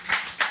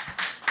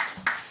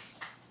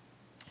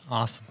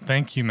Awesome.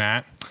 Thank you,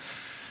 Matt.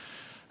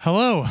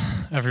 Hello,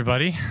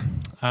 everybody.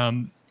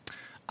 I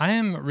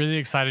am really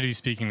excited to be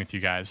speaking with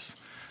you guys.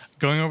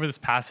 Going over this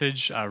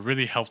passage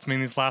really helped me in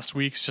these last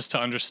weeks just to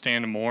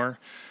understand more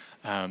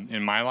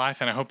in my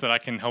life, and I hope that I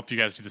can help you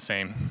guys do the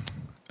same.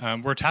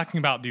 We're talking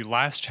about the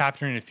last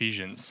chapter in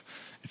Ephesians,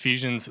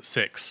 Ephesians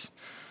 6.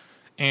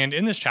 And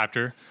in this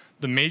chapter,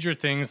 the major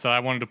things that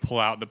I wanted to pull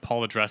out that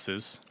Paul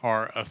addresses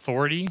are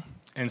authority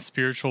and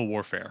spiritual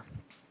warfare.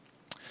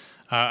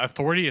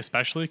 Authority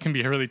especially can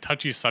be a really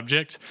touchy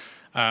subject,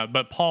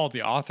 but Paul,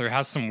 the author,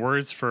 has some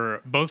words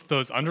for both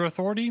those under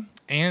authority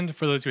and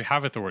for those who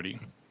have authority.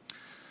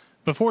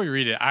 Before we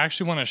read it, I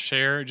actually want to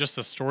share just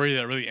a story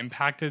that really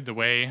impacted the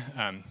way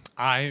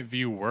I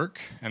view work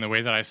and the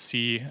way that I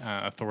see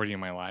authority in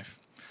my life.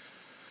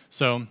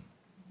 So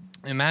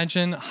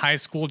imagine high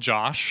school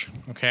Josh.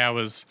 Okay, I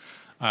was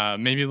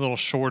maybe a little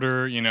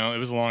shorter, it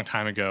was a long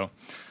time ago.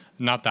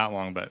 Not that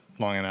long, but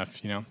long enough,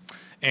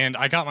 And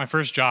I got my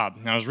first job,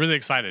 and I was really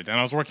excited. And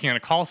I was working at a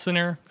call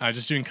center,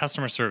 just doing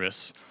customer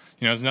service.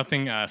 It was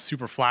nothing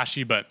super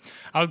flashy, but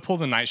I would pull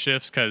the night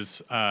shifts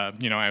because, I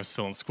was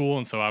still in school,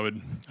 and so I would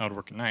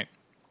work at night.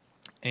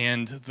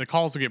 And the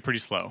calls would get pretty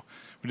slow.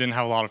 We didn't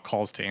have a lot of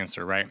calls to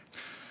answer, right?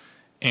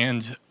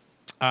 And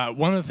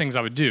one of the things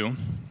I would do,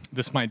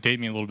 this might date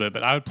me a little bit,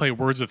 but I would play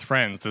Words with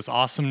Friends, this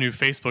awesome new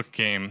Facebook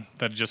game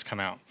that had just come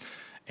out.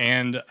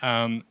 And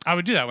I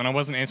would do that when I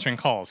wasn't answering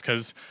calls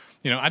because,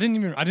 I didn't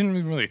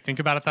even really think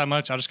about it that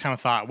much. I just kind of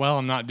thought, well,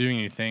 I'm not doing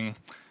anything,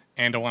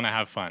 and I want to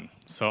have fun,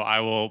 so I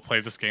will play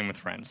this game with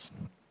friends.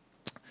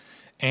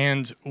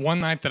 And one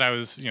night that I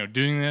was,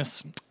 doing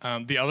this,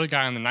 the other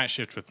guy on the night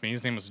shift with me,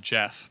 his name was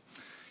Jeff.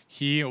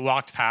 He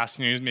walked past,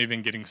 he was maybe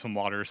been getting some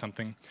water or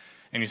something,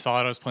 and he saw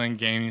that I was playing a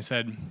game, and he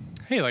said,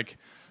 "Hey,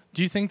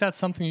 do you think that's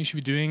something you should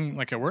be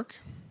doing, at work?"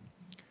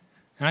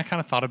 And I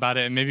kind of thought about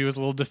it, and maybe it was a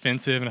little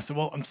defensive. And I said,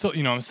 "Well, I'm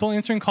still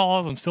answering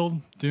calls. I'm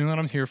still doing what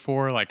I'm here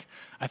for.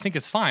 I think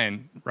it's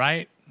fine,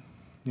 right?"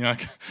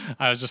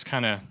 I was just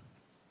kind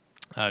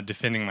of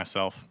defending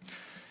myself.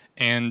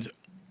 And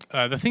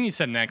the thing he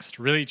said next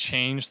really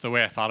changed the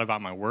way I thought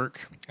about my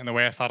work and the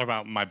way I thought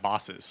about my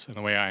bosses and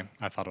the way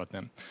I thought about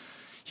them.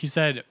 He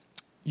said,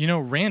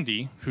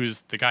 Randy,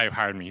 who's the guy who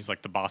hired me, he's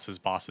like the boss's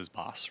boss's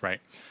boss,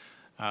 right?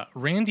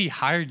 Randy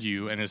hired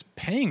you and is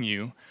paying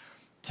you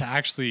to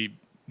actually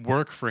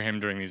work for him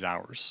during these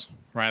hours,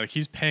 right?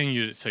 He's paying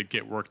you to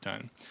get work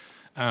done.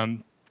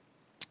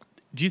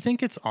 Do you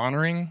think it's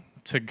honoring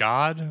to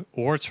God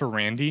or to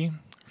Randy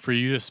for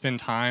you to spend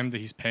time that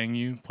he's paying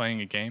you playing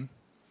a game?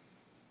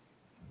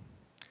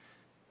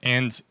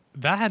 And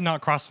that had not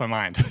crossed my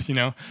mind.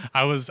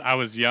 I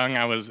was young.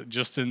 I was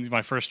just in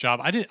my first job.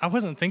 I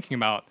wasn't thinking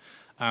about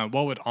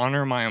what would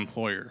honor my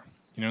employer,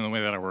 in the way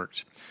that I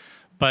worked.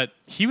 But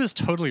he was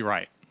totally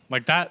right.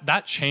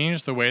 That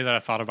changed the way that I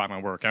thought about my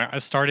work. I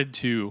started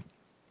to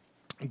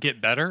get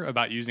better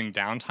about using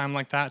downtime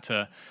like that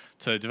to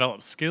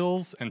develop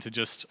skills and to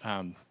just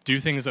do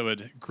things that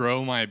would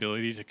grow my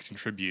ability to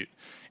contribute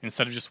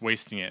instead of just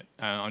wasting it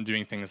on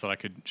doing things that I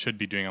should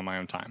be doing on my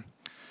own time.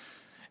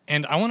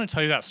 And I want to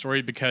tell you that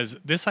story because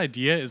this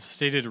idea is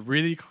stated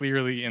really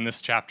clearly in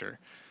this chapter.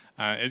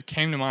 It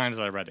came to mind as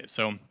I read it.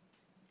 So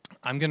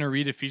I'm going to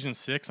read Ephesians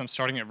 6. I'm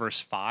starting at verse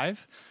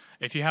 5.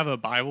 If you have a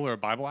Bible or a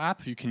Bible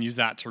app, you can use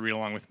that to read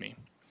along with me.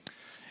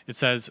 It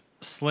says,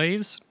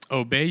 "Slaves,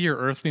 obey your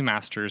earthly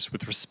masters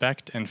with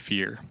respect and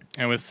fear,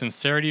 and with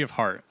sincerity of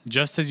heart,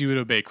 just as you would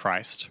obey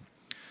Christ.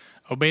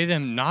 Obey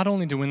them not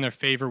only to win their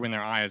favor when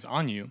their eye is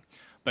on you,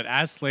 but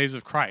as slaves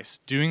of Christ,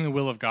 doing the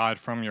will of God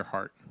from your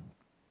heart.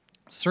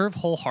 Serve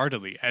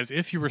wholeheartedly, as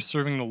if you were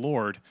serving the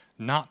Lord,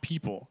 not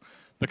people,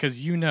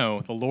 because you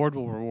know the Lord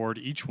will reward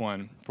each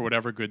one for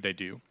whatever good they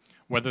do,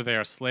 whether they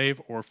are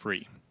slave or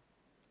free.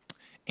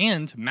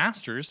 And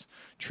masters,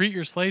 treat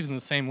your slaves in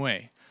the same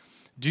way.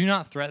 Do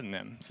not threaten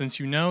them, since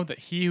you know that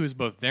he who is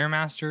both their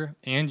master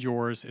and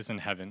yours is in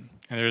heaven,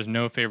 and there is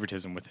no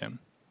favoritism with him."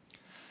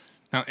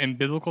 Now, in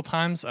biblical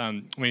times,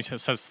 when he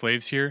says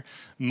slaves here,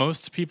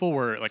 most people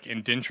were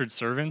indentured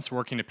servants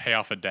working to pay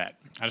off a debt.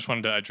 I just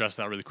wanted to address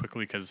that really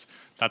quickly because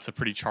that's a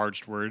pretty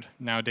charged word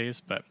nowadays.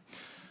 But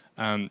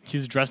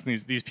he's addressing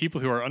these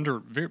people who are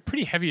under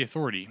pretty heavy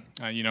authority,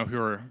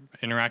 who are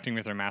interacting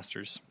with their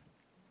masters.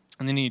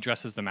 And then he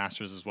addresses the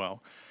masters as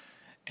well.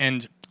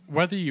 And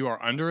whether you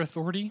are under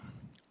authority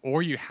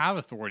or you have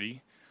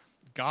authority,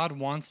 God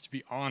wants to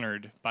be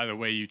honored by the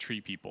way you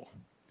treat people.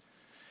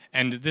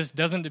 And this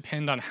doesn't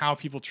depend on how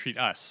people treat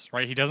us,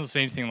 right? He doesn't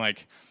say anything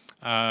like,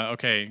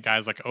 okay,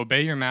 guys,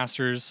 obey your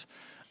masters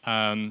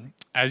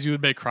as you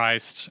obey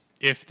Christ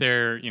if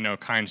they're,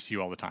 kind to you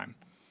all the time.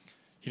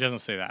 He doesn't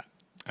say that.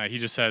 He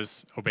just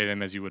says, obey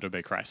them as you would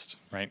obey Christ,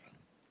 right?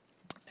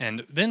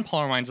 And then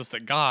Paul reminds us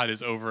that God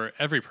is over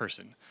every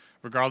person,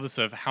 regardless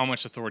of how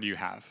much authority you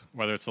have,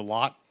 whether it's a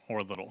lot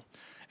or little,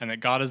 and that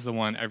God is the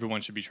one everyone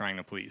should be trying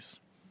to please.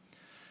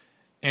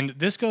 And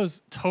this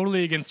goes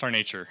totally against our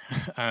nature.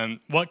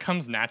 What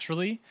comes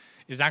naturally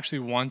is actually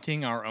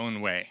wanting our own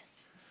way.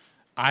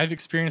 I've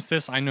experienced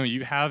this. I know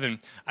you have. And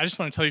I just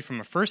want to tell you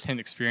from a firsthand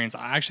experience,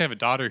 I actually have a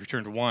daughter who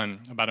turned 1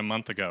 about a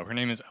month ago. Her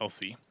name is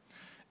Elsie.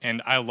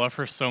 And I love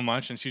her so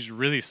much, and she's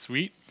really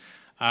sweet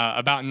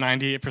about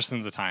 98%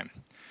 of the time.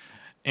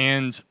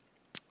 And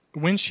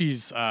when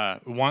she's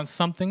wants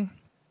something,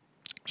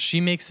 she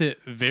makes it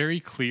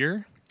very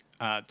clear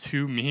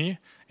to me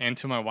and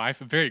to my wife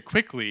very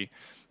quickly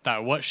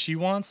that what she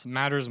wants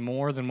matters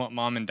more than what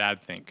mom and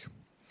dad think.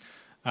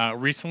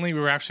 Recently, we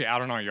were actually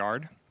out in our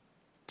yard,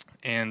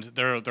 and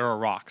there are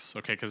rocks,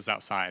 okay, because it's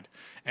outside.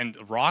 And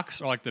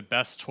rocks are like the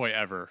best toy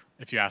ever,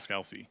 if you ask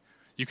Elsie.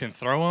 You can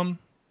throw them.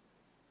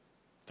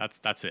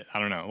 That's it. I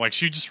don't know. Like,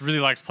 she just really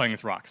likes playing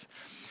with rocks.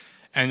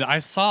 And I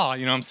saw,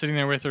 I'm sitting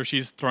there with her.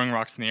 She's throwing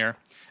rocks in the air.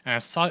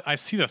 And I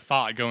see the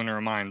thought go into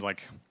her mind,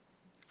 like,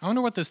 I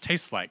wonder what this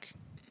tastes like.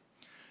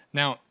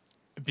 Now,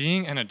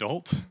 being an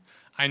adult,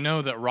 I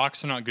know that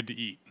rocks are not good to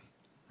eat,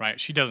 right?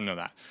 She doesn't know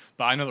that.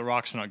 But I know that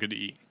rocks are not good to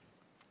eat.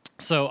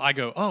 So I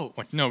go,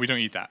 no, we don't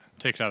eat that.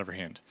 Take it out of her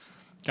hand.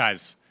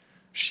 Guys,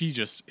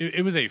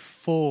 it was a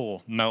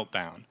full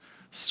meltdown.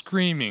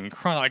 Screaming,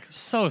 crying, like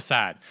so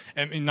sad.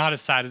 I mean, not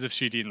as sad as if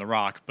she'd eaten the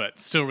rock, but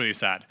still really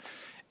sad.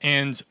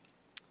 And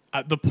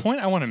the point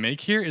I want to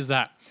make here is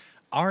that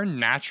our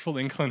natural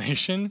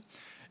inclination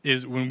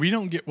is when we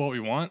don't get what we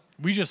want,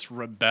 we just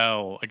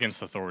rebel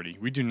against authority.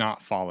 We do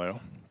not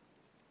follow.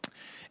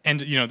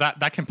 And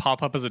that can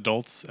pop up as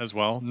adults as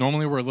well.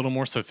 Normally we're a little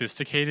more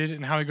sophisticated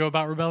in how we go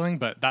about rebelling,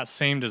 but that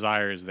same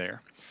desire is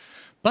there.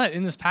 But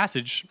in this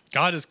passage,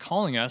 God is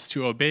calling us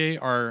to obey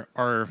our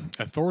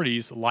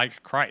authorities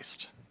like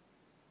Christ.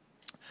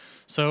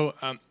 So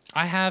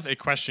I have a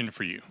question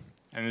for you,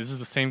 and this is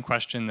the same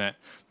question that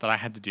I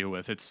had to deal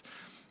with. It's,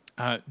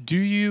 do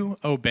you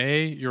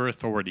obey your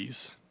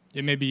authorities?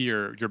 It may be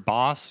your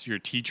boss, your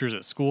teachers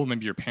at school,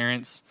 maybe your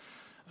parents.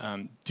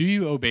 Do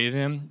you obey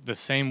them the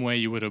same way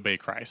you would obey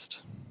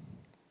Christ?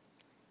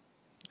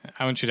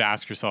 I want you to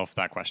ask yourself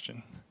that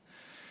question.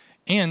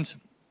 And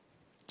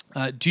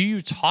do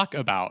you talk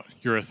about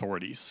your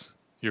authorities,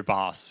 your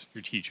boss,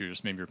 your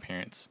teachers, maybe your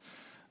parents,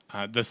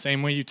 the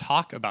same way you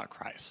talk about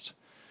Christ?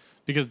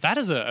 Because that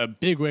is a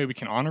big way we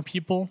can honor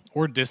people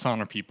or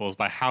dishonor people, is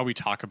by how we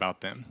talk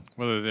about them,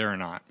 whether they're or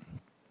not.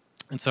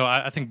 And so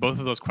I think both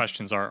of those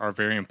questions are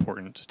very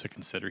important to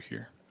consider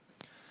here.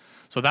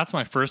 So that's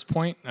my first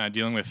point,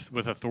 dealing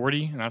with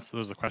authority, and those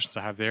are the questions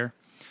I have there.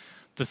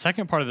 The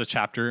second part of the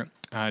chapter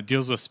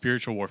deals with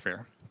spiritual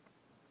warfare.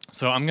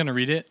 So I'm going to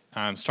read it,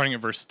 starting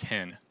at verse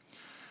 10.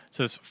 It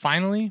says,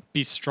 "Finally,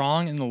 be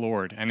strong in the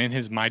Lord and in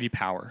his mighty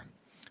power.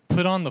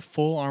 Put on the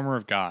full armor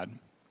of God,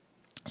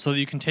 so that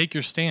you can take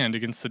your stand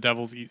against the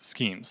devil's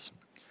schemes.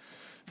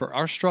 For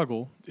our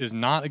struggle is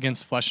not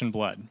against flesh and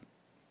blood,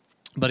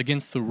 but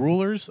against the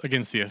rulers,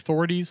 against the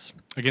authorities,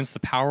 against the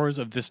powers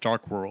of this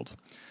dark world,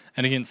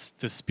 and against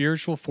the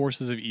spiritual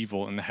forces of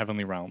evil in the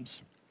heavenly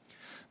realms.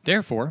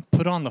 Therefore,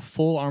 put on the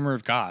full armor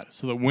of God,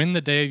 so that when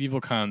the day of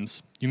evil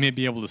comes, you may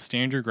be able to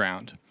stand your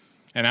ground,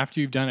 and after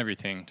you've done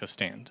everything, to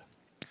stand."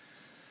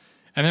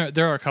 And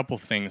there are a couple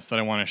things that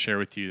I want to share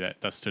with you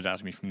that stood out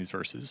to me from these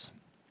verses.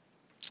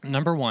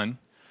 Number one,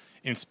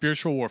 in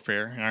spiritual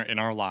warfare in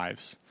our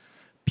lives,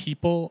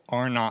 people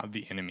are not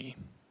the enemy.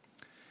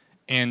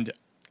 And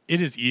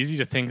it is easy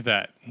to think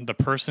that the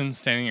person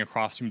standing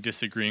across from you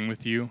disagreeing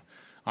with you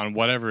on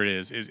whatever it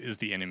is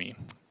the enemy.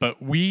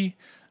 But we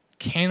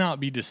cannot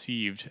be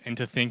deceived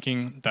into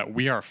thinking that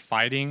we are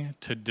fighting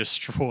to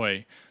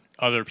destroy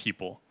other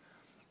people.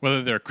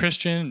 Whether they're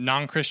Christian,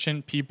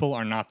 non-Christian, people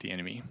are not the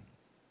enemy.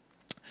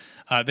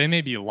 They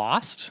may be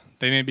lost,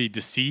 they may be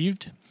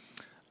deceived,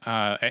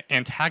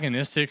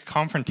 antagonistic,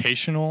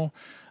 confrontational,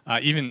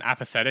 even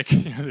apathetic,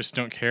 they just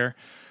don't care.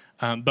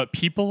 But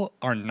people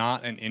are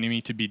not an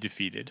enemy to be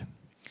defeated.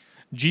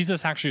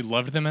 Jesus actually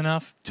loved them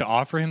enough to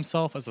offer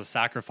himself as a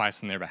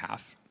sacrifice on their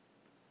behalf.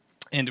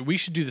 And we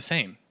should do the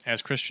same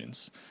as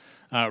Christians.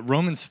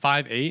 Romans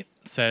 5:8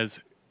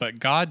 says, "But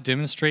God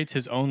demonstrates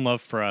his own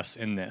love for us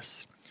in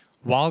this: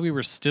 while we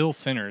were still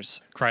sinners,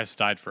 Christ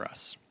died for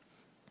us."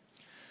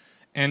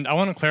 And I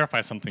want to clarify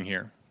something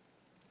here.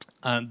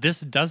 This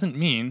doesn't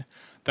mean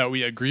that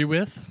we agree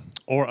with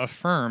or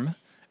affirm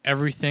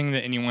everything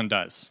that anyone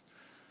does.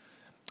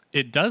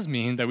 It does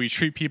mean that we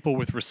treat people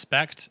with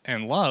respect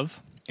and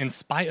love in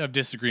spite of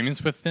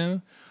disagreements with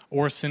them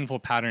or sinful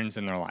patterns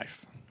in their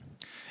life.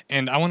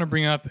 And I want to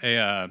bring up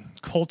a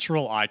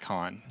cultural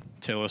icon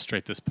to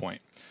illustrate this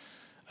point.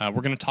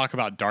 We're going to talk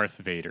about Darth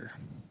Vader,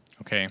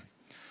 okay?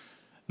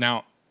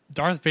 Now,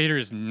 Darth Vader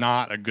is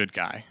not a good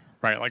guy,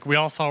 right? Like, we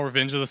all saw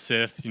Revenge of the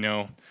Sith,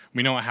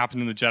 we know what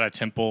happened in the Jedi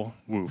Temple.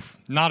 Woof.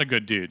 Not a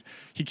good dude.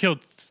 He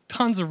killed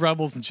tons of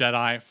rebels and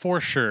Jedi,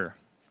 for sure.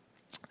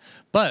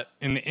 But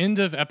in the end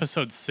of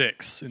episode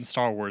 6 in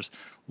Star Wars,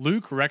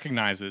 Luke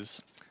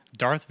recognizes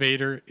Darth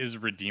Vader is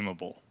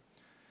redeemable.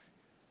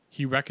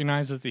 He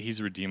recognizes that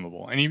he's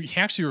redeemable. And he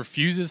actually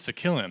refuses to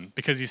kill him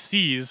because he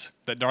sees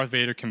that Darth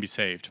Vader can be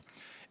saved.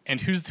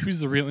 And who's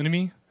the real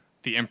enemy?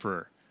 The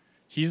Emperor.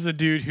 He's the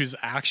dude who's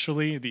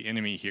actually the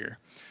enemy here.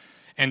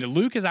 And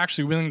Luke is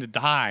actually willing to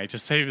die to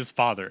save his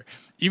father,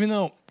 even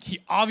though he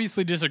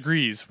obviously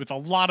disagrees with a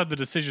lot of the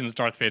decisions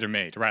Darth Vader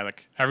made, right?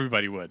 Like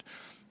everybody would.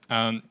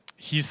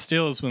 He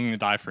still is willing to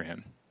die for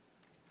him.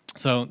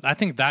 So I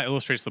think that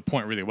illustrates the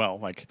point really well.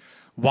 Like,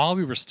 while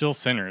we were still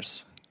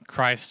sinners,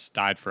 Christ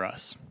died for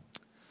us.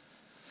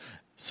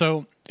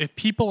 So if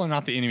people are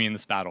not the enemy in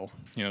this battle,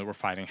 that we're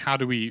fighting, how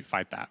do we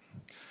fight that?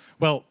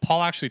 Well,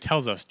 Paul actually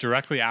tells us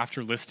directly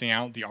after listing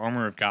out the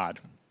armor of God.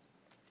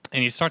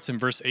 And he starts in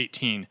verse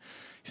 18.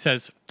 He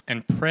says,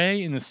 "And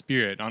pray in the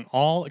Spirit on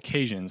all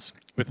occasions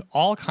with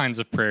all kinds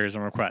of prayers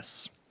and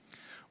requests.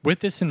 With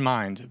this in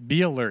mind,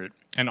 be alert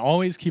and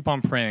always keep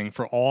on praying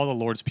for all the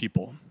Lord's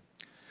people.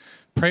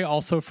 Pray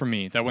also for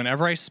me, that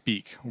whenever I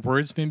speak,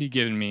 words may be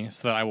given me,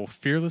 so that I will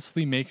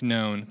fearlessly make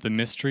known the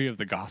mystery of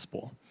the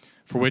gospel,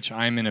 for which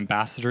I am an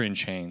ambassador in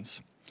chains.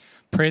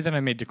 Pray that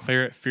I may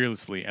declare it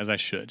fearlessly as I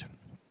should."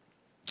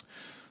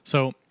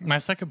 So my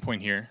second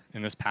point here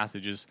in this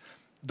passage is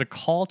the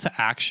call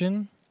to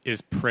action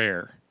is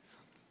prayer.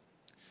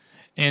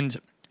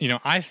 And,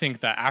 I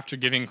think that after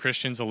giving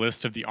Christians a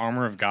list of the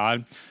armor of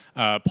God,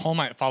 Paul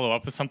might follow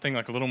up with something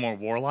like a little more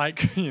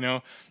warlike,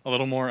 a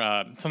little more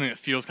something that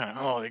feels kind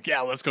of,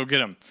 yeah, let's go get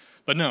them.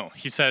 But no,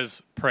 he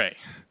says pray.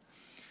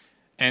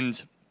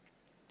 And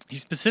he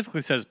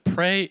specifically says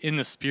pray in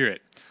the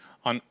Spirit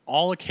on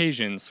all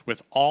occasions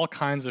with all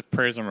kinds of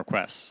prayers and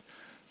requests.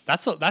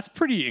 That's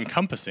pretty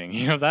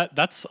encompassing.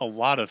 That's a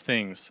lot of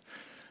things.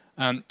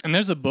 And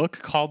there's a book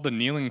called The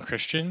Kneeling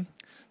Christian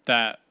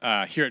that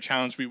here at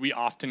Challenge we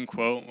often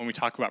quote when we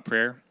talk about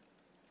prayer.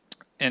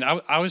 And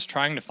I was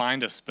trying to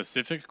find a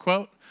specific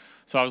quote,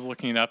 so I was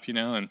looking it up,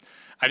 and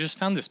I just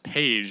found this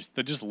page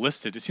that just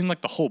listed, it seemed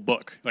like the whole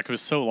book, like it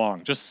was so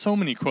long, just so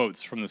many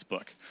quotes from this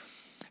book.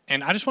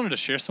 And I just wanted to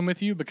share some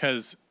with you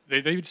because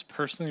they just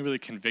personally really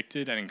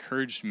convicted and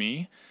encouraged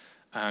me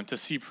to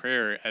see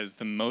prayer as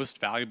the most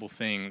valuable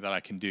thing that I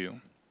can do.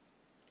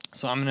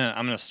 So I'm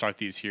gonna start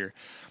these here.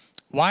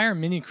 Why are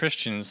many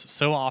Christians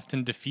so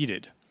often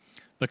defeated?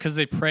 Because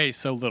they pray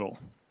so little.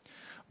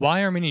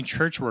 Why are many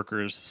church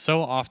workers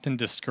so often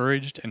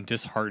discouraged and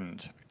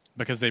disheartened?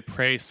 Because they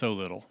pray so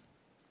little.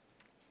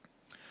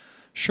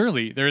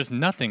 Surely there is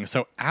nothing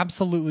so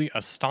absolutely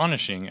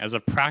astonishing as a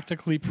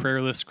practically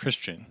prayerless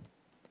Christian.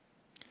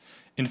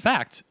 In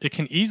fact, it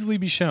can easily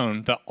be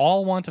shown that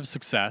all want of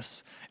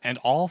success and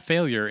all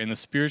failure in the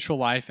spiritual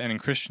life and in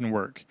Christian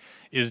work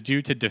is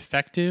due to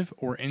defective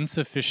or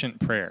insufficient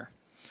prayer.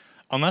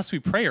 Unless we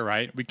pray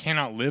aright, we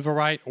cannot live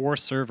aright or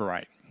serve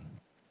aright.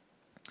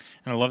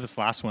 And I love this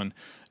last one.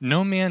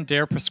 No man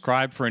dare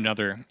prescribe for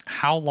another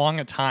how long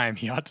a time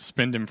he ought to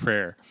spend in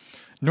prayer,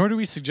 nor do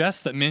we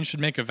suggest that men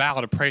should make a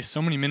vow to pray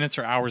so many minutes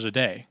or hours a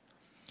day.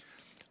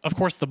 Of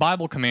course, the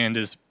Bible command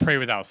is pray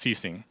without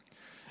ceasing.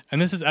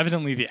 And this is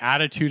evidently the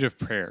attitude of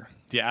prayer,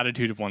 the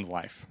attitude of one's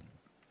life.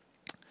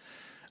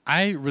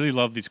 I really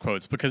love these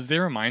quotes because they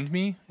remind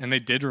me, and they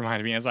did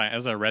remind me as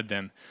I read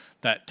them,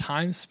 that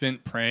time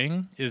spent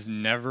praying is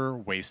never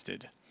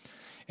wasted.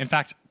 In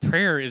fact,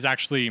 prayer is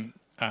actually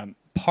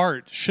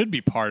should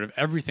be part of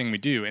everything we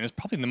do, and it's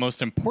probably the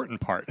most important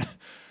part.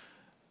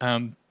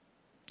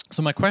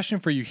 So my question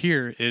for you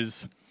here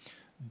is,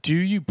 do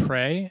you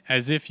pray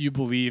as if you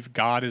believe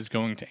God is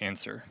going to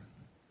answer?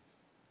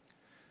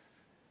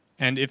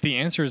 And if the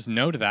answer is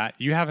no to that,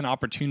 you have an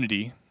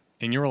opportunity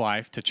in your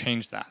life to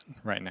change that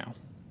right now.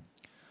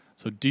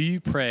 So do you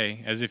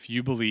pray as if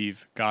you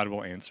believe God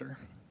will answer?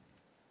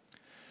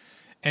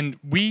 And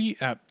we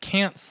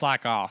can't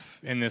slack off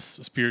in this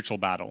spiritual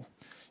battle.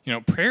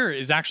 Prayer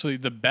is actually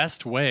the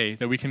best way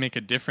that we can make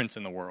a difference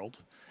in the world.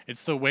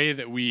 It's the way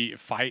that we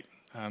fight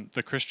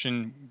the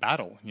Christian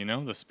battle,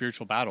 the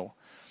spiritual battle.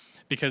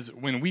 Because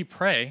when we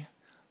pray,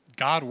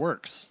 God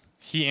works.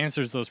 He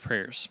answers those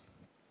prayers.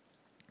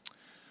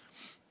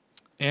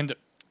 And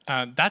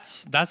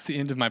that's the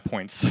end of my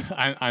points.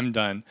 I'm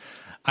done.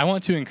 I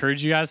want to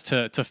encourage you guys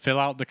to fill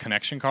out the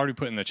connection card we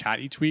put in the chat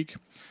each week.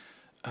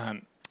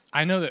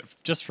 I know that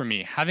just for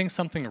me, having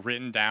something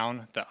written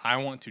down that I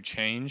want to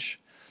change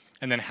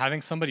and then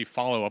having somebody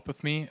follow up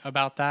with me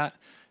about that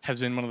has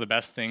been one of the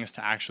best things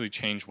to actually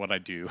change what I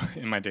do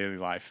in my daily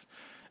life.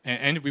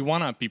 And we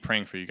want to be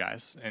praying for you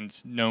guys and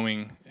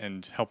knowing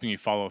and helping you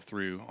follow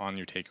through on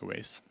your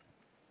takeaways.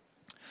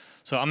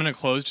 So I'm going to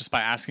close just by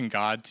asking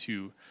God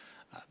to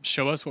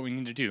show us what we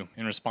need to do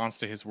in response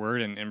to his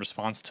word and in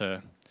response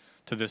to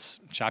this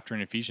chapter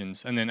in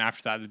Ephesians. And then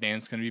after that, the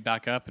band's going to be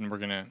back up and we're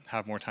going to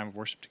have more time of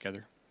worship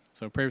together.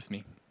 So pray with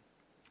me.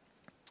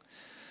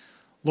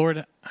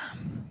 Lord,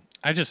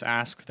 I just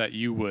ask that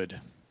you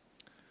would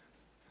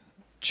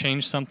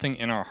change something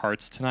in our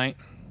hearts tonight,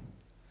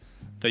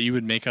 that you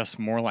would make us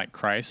more like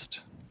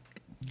Christ.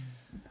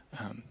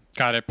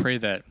 God, I pray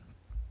that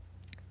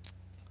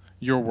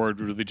your word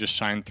would really just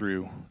shine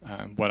through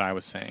what I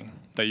was saying,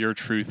 that your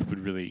truth would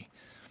really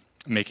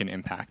make an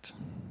impact.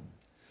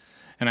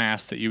 And I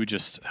ask that you would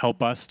just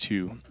help us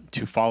to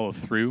follow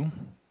through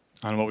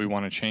on what we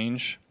want to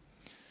change,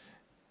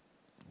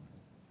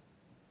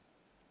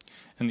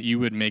 and that you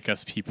would make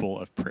us people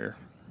of prayer.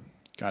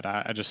 God,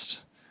 I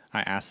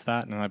I ask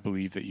that, and I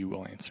believe that you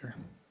will answer.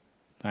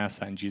 I ask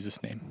that in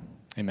Jesus' name.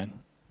 Amen.